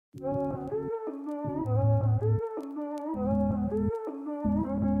This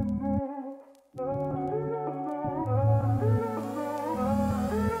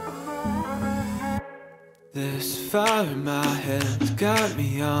fire in my head's got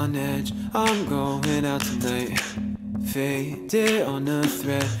me on edge. I'm going out tonight, faded on a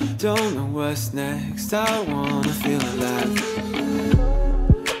thread. Don't know what's next, I wanna feel alive.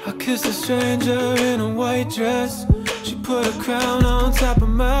 I kissed a stranger in a white dress. She put a crown on top of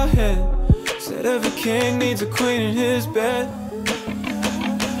my head. Said every king needs a queen in his bed.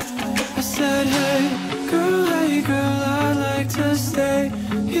 I said, hey girl, I'd like to stay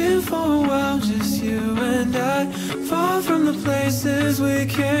here for a while, just you and I. Far from the places we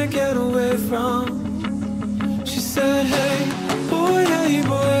can't get away from. She said, hey boy,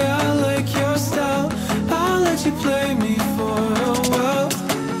 I like your style. I'll let you play me for a while.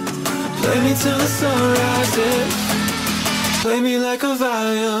 Play me till the sun rises. Play me like a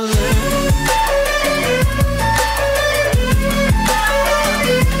violin.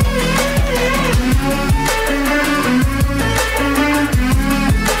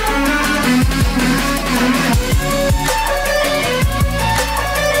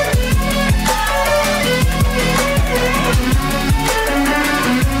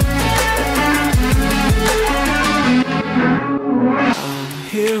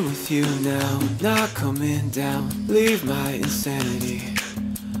 Here with you now, not coming down. Leave my insanity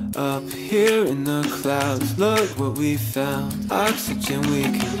up here in the clouds. Look what we found, oxygen we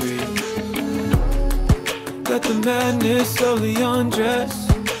can breathe. Let the madness slowly undress.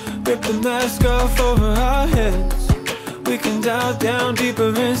 Rip the mask off over our heads. We can dive down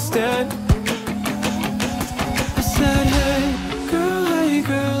deeper instead. I said, hey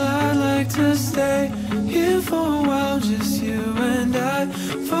girl, I'd like to stay here for a while, just you and I.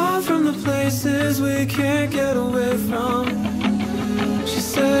 Far from the places we can't get away from. She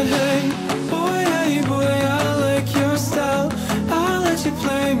said, hey boy, I like your style. I'll let you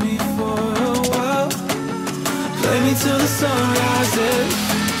play me for a while. Play me till the sun rises.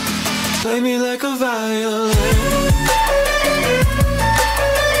 Play me like a violin.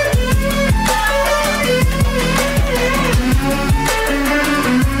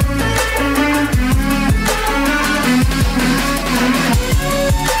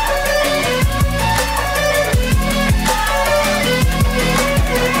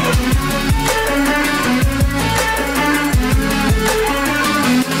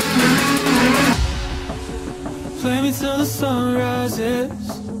 Play me till the sun rises.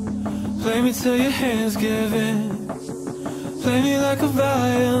 Play me till your hands give in. Play me like a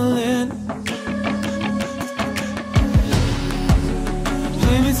violin.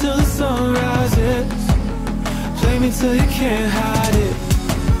 Play me till the sun rises. Play me till you can't hide it.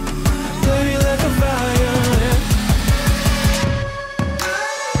 Play me like a violin.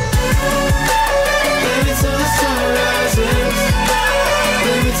 Play me till the sun rises.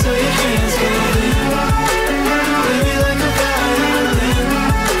 Play me till your hands give in. Play me like a violin.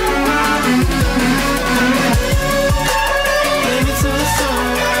 Play me till the sun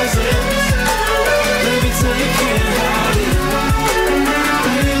rises. Play me till you can't hide it.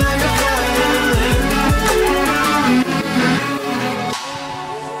 Play me like a violin.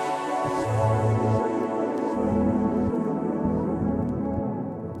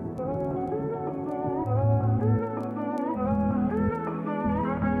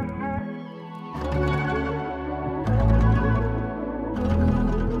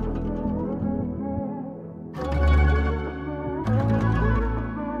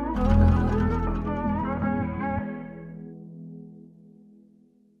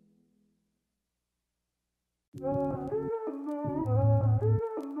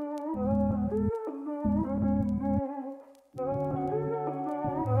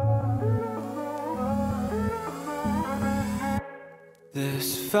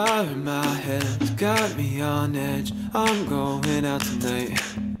 This fire in my head's got me on edge. I'm going out tonight,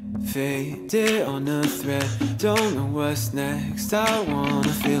 faded on a thread. Don't know what's next, I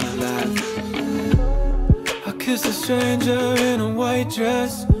wanna feel alive. I kissed a stranger in a white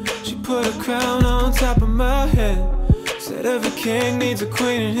dress. She put a crown on top of my head. Said every king needs a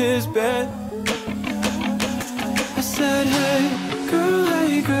queen in his bed. I said, hey girl,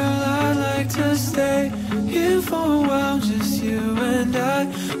 I'd like to stay here for a while, just you and I.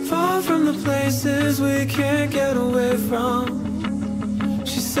 Far from the places we can't get away from.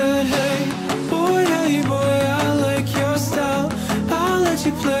 She said, hey boy, I like your style. I'll let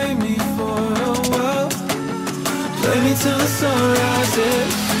you play me for a while. Play me till the sun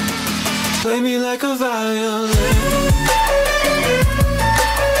rises. Play me like a violin.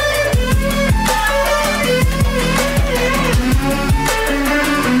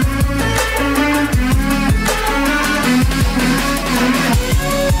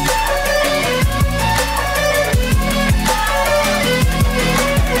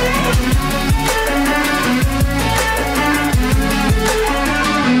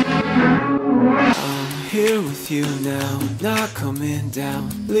 you now, not coming down.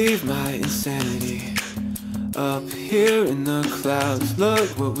 Leave my insanity up here in the clouds. Look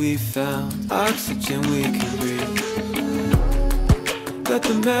what we found, oxygen we can breathe. Let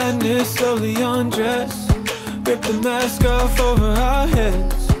the madness slowly undress. Rip the mask off over our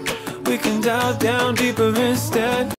heads. We can dive down deeper instead.